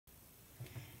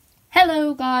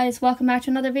Hello guys, welcome back to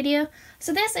another video.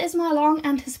 So this is my long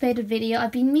anticipated video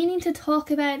I've been meaning to talk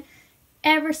about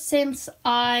ever since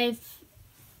I've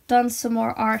done some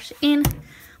more art in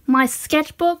my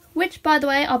sketchbook, which by the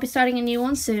way I'll be starting a new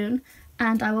one soon,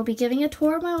 and I will be giving a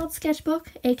tour of my old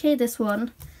sketchbook, aka this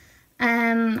one,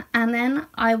 and then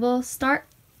I will start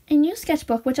a new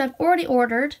sketchbook which I've already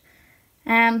ordered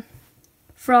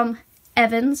from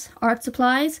Evans Art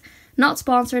Supplies, not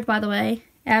sponsored by the way.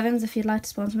 Evans, if you'd like to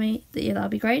sponsor me, yeah,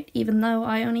 that'd be great, even though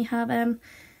I only have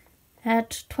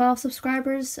 12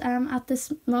 subscribers at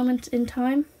this moment in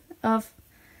time of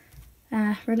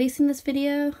releasing this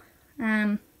video.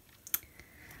 I'm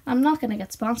not going to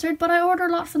get sponsored, but I order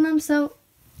a lot from them, so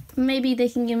maybe they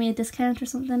can give me a discount or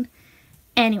something.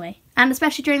 Anyway, and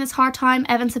especially during this hard time,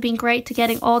 Evans have been great to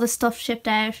getting all this stuff shipped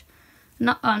out.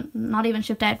 Not even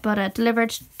shipped out, but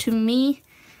delivered to me.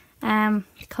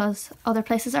 Because other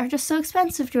places are just so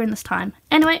expensive during this time.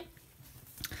 Anyway,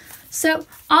 so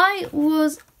I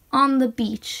was on the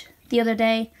beach the other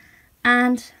day,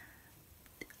 and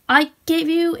I gave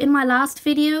you in my last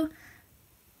video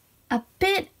a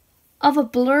bit of a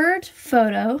blurred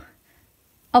photo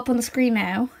up on the screen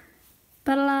now.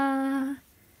 Ba-da-la.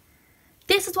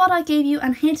 This is what I gave you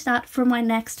and hinted at for my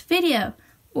next video,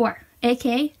 or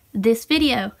aka this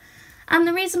video. And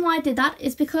the reason why I did that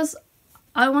is because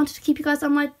I wanted to keep you guys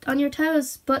on your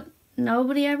toes, but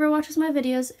nobody ever watches my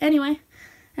videos. Anyway,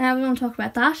 we won't talk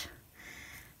about that.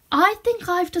 I think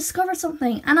I've discovered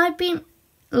something, and I've been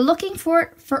looking for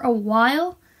it for a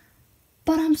while,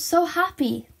 but I'm so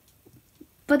happy.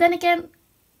 But then again,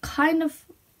 kind of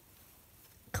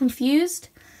confused.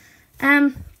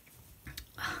 I'll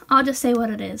just say what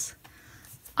it is.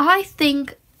 I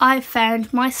think I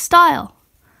found my style.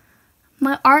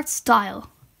 My art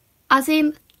style. As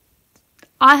in,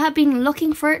 I have been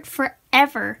looking for it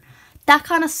forever. That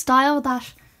kind of style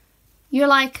that you're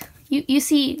like, you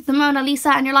see the Mona Lisa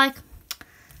and you're like,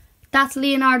 that's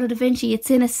Leonardo da Vinci,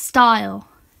 it's in his style.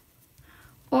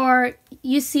 Or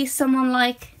you see someone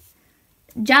like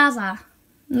Jazza,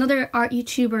 another art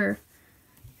YouTuber,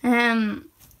 and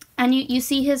you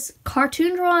see his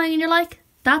cartoon drawing and you're like,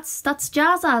 that's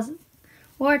Jazza.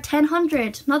 Or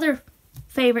 1000, another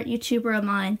favourite YouTuber of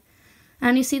mine.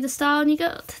 And you see the style and you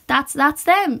go, that's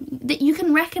them. You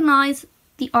can recognise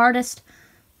the artist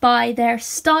by their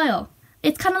style.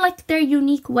 It's kind of like their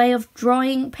unique way of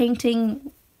drawing,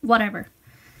 painting, whatever.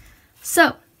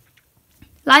 So,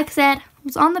 like I said, I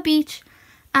was on the beach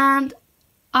and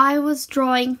I was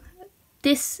drawing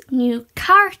this new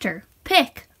character.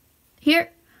 Pick.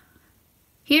 Here,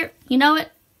 you know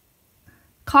it.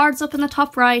 Cards up in the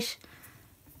top right.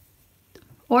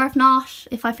 Or if not,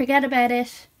 if I forget about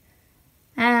it,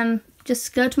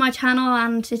 just go to my channel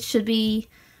and it should be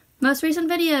most recent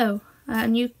video.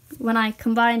 When I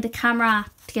combined the camera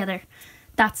together,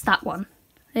 that's that one.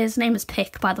 His name is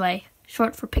Pick, by the way,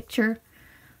 short for picture.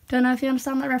 Don't know if you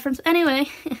understand that reference. Anyway,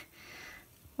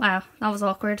 wow, that was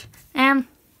awkward. I'm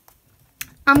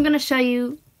gonna show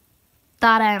you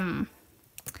that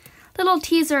little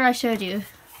teaser I showed you.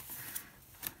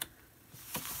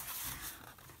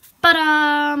 But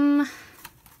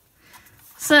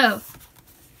so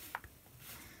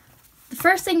the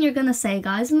first thing you're going to say,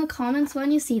 guys, in the comments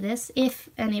when you see this, if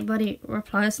anybody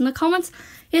replies in the comments,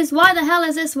 is why the hell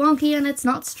is this wonky and it's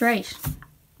not straight?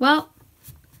 Well,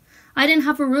 I didn't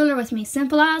have a ruler with me,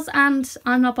 simple as, and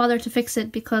I'm not bothered to fix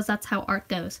it because that's how art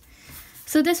goes.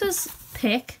 So this was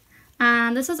Pick,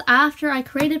 and this was after I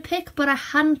created Pick, but I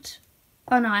hadn't,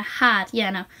 oh no, I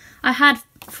had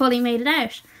fully made it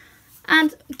out.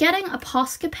 And getting a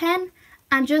Posca pen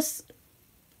and just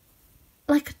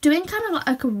like doing kind of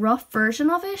like a rough version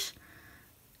of it,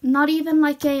 not even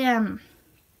like a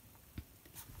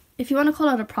if you want to call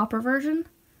it a proper version,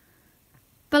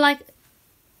 but like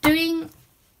doing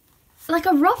like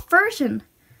a rough version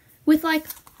with like,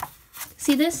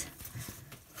 see this,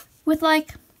 with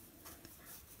like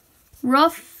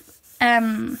rough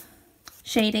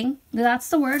shading. That's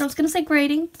the word. I was gonna say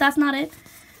grading, but that's not it.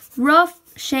 Rough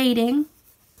shading,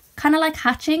 kind of like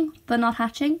hatching, but not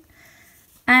hatching.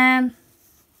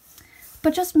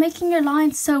 But just making your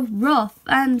lines so rough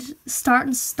and start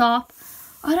and stop.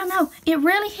 I don't know. It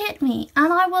really hit me.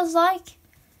 And I was like,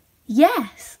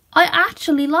 yes, I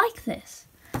actually like this.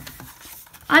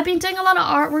 I've been doing a lot of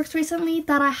artworks recently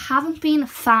that I haven't been a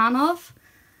fan of.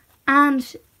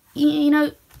 And, you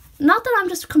know, not that I'm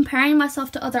just comparing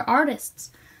myself to other artists,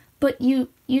 but you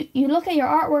look at your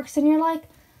artworks and you're like,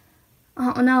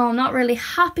 oh no, I'm not really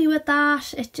happy with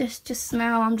that. It just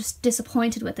now I'm just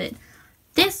disappointed with it.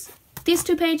 These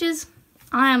 2 pages,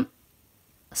 I am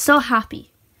so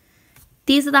happy.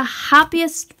 These are the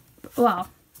happiest well,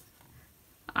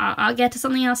 I'll get to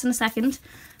something else in a second,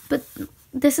 but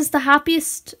this is the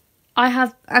happiest I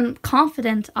have and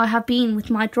confident I have been with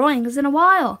my drawings in a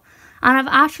while. And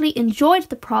I've actually enjoyed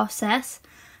the process,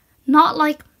 not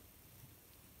like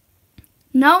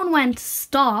knowing when to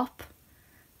stop.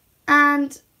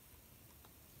 And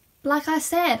like I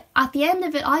said, at the end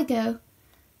of it I go,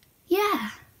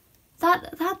 yeah,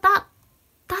 that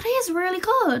is really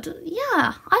good.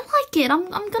 Yeah, I like it. I'm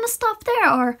gonna stop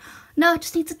there, or no, it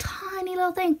just needs a tiny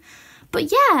little thing.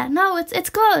 But yeah, no, it's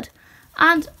good.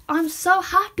 And I'm so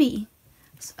happy.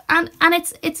 And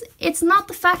it's not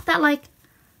the fact that, like,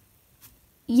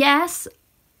 yes,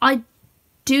 I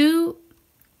do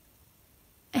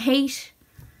hate,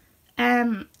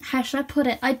 how should I put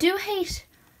it? I do hate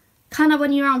kind of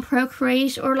when you're on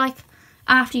Procreate, or like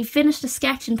after you finished a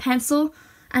sketch in pencil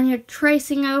and you're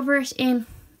tracing over it in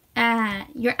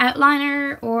your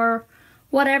outliner or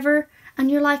whatever,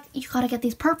 and you're like, you gotta get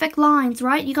these perfect lines,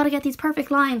 right? You gotta get these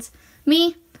perfect lines.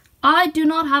 Me, I do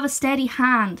not have a steady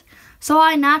hand, so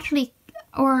I naturally,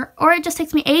 or it just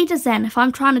takes me ages then if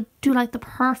I'm trying to do like the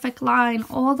perfect line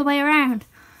all the way around.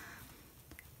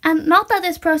 And not that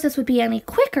this process would be any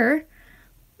quicker,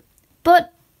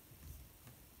 but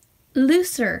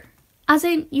looser. As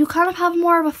in, you kind of have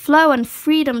more of a flow and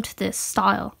freedom to this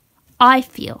style, I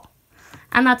feel.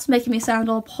 And that's making me sound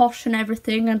all posh and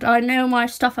everything, and I know my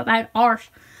stuff about art.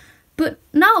 But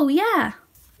no, yeah.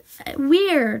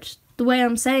 Weird the way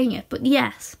I'm saying it, but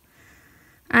yes.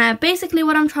 Basically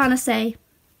what I'm trying to say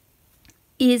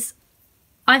is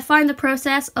I find the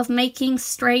process of making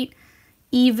straight,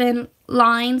 even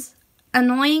lines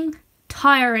annoying,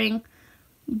 tiring,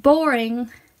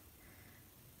 boring,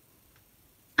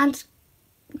 and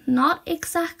not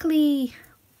exactly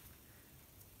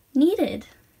needed.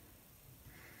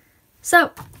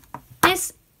 So,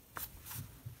 this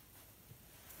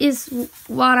is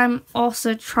what I'm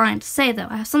also trying to say, though.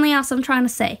 I have something else I'm trying to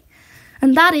say.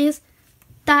 And that is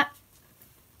that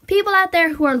people out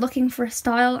there who are looking for a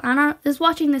style and is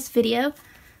watching this video,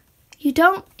 you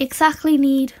don't exactly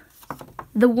need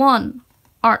the one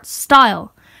art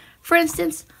style. For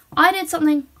instance, I did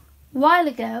something a while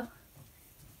ago.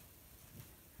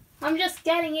 I'm just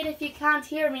getting it if you can't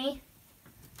hear me.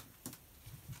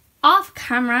 Off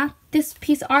camera, this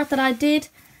piece of art that I did,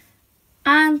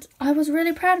 and I was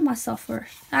really proud of myself for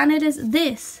it. And it is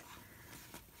this.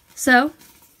 So,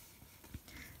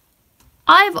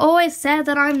 I've always said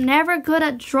that I'm never good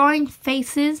at drawing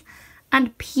faces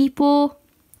and people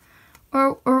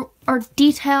or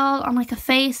detail on like a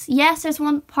face. Yes, there's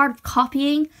one part of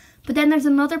copying, but then there's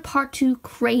another part to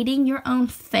creating your own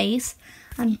face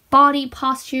and body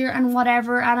posture and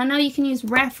whatever. And I know you can use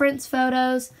reference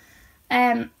photos,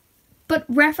 but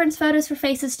reference photos for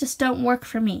faces just don't work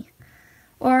for me,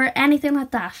 or anything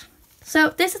like that. So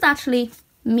this is actually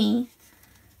me,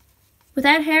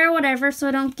 without hair or whatever, so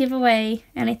I don't give away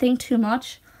anything too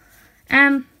much.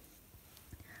 But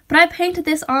I painted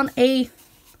this on a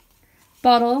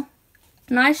bottle,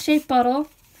 nice shaped bottle,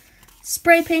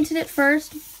 spray painted it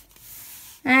first,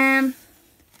 and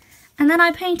then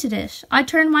I painted it. I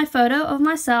turned my photo of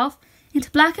myself into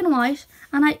black and white,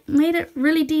 and I made it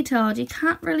really detailed. You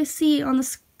can't really see on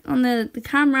the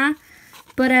camera,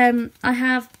 but I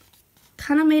have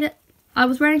kind of made it. I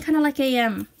was wearing kind of like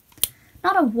a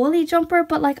not a woolly jumper,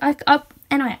 but like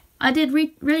anyway, I did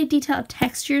really detailed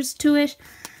textures to it,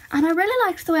 and I really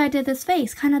liked the way I did this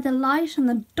face, kind of the light and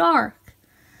the dark,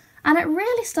 and it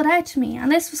really stood out to me.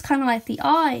 And this was kind of like the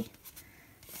eye.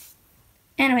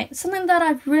 Anyway, something that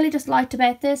I really just liked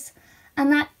about this,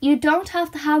 and that you don't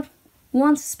have to have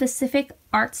one specific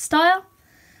art style,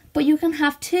 but you can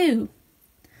have two.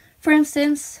 For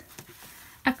instance,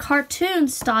 a cartoon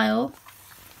style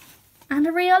and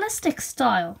a realistic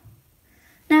style.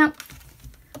 Now,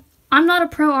 I'm not a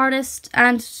pro artist,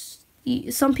 and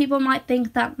some people might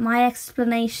think that my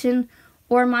explanation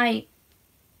or my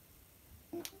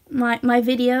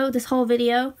video, this whole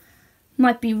video,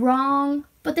 might be wrong,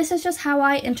 but this is just how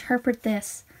I interpret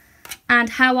this and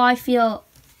how I feel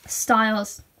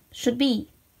styles should be,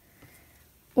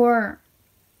 or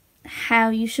how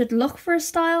you should look for a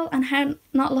style and how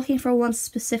not looking for one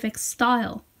specific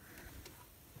style.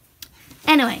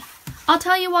 Anyway, I'll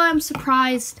tell you why I'm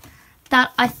surprised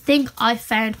that I think I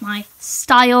found my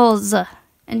styles.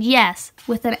 And yes,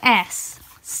 with an S,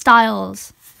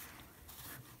 styles.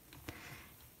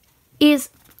 Is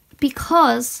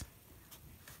because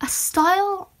a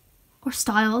style or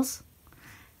styles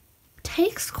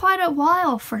takes quite a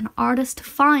while for an artist to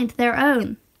find their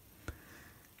own.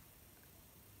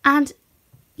 And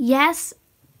yes,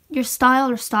 your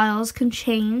style or styles can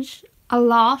change a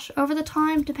lot over the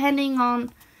time, depending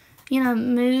on, you know,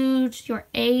 mood, your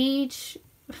age,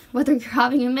 whether you're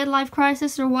having a midlife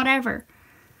crisis or whatever.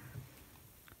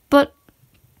 But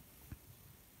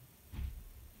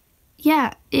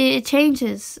yeah, it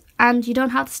changes, and you don't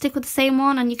have to stick with the same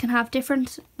one, and you can have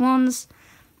different ones.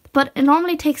 But it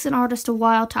normally takes an artist a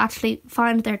while to actually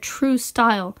find their true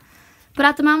style. But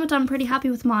at the moment, I'm pretty happy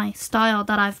with my style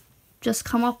that I've just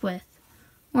come up with.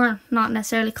 Or not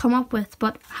necessarily come up with,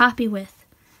 but happy with.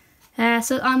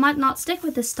 So I might not stick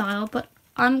with this style, but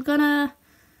I'm gonna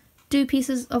do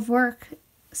pieces of work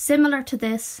similar to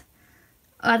this,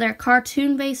 either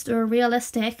cartoon based or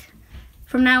realistic,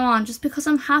 from now on, just because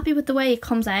I'm happy with the way it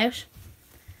comes out.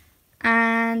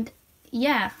 And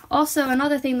yeah, also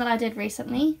another thing that I did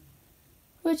recently,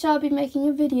 which I'll be making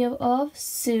a video of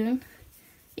soon,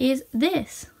 is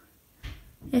this.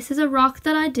 This is a rock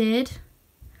that I did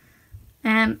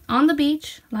on the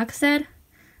beach, like I said,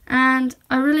 and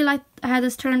I really like how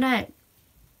this turned out.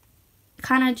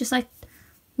 Kind of just like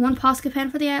one Posca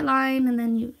pen for the outline, and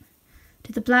then you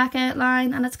do the black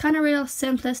outline, and it's kind of real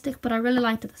simplistic, but I really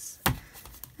liked this.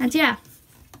 And yeah,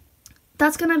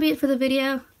 that's gonna be it for the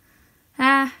video.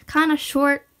 Kind of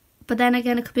short, but then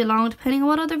again it could be long depending on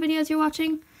what other videos you're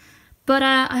watching. But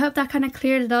I hope that kind of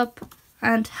cleared it up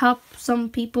and helped some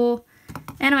people.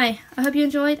 Anyway, I hope you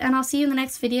enjoyed, and I'll see you in the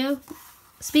next video.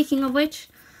 Speaking of which,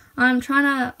 I'm trying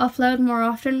to upload more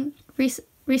often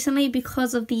recently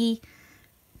because of the,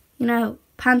 you know,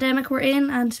 pandemic we're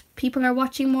in, and people are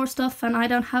watching more stuff and I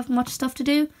don't have much stuff to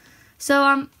do. So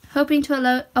I'm hoping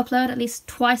to upload at least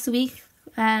twice a week,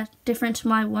 different to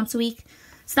my once a week.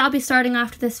 So that'll be starting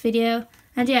after this video.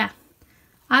 And yeah,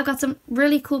 I've got some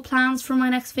really cool plans for my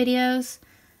next videos.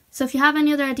 So if you have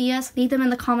any other ideas, leave them in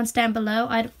the comments down below.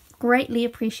 I'd greatly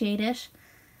appreciate it.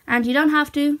 And you don't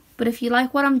have to, but if you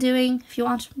like what I'm doing, if you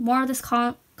want more of this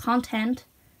content,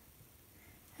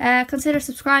 consider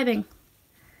subscribing.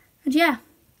 And yeah,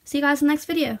 see you guys in the next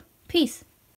video. Peace.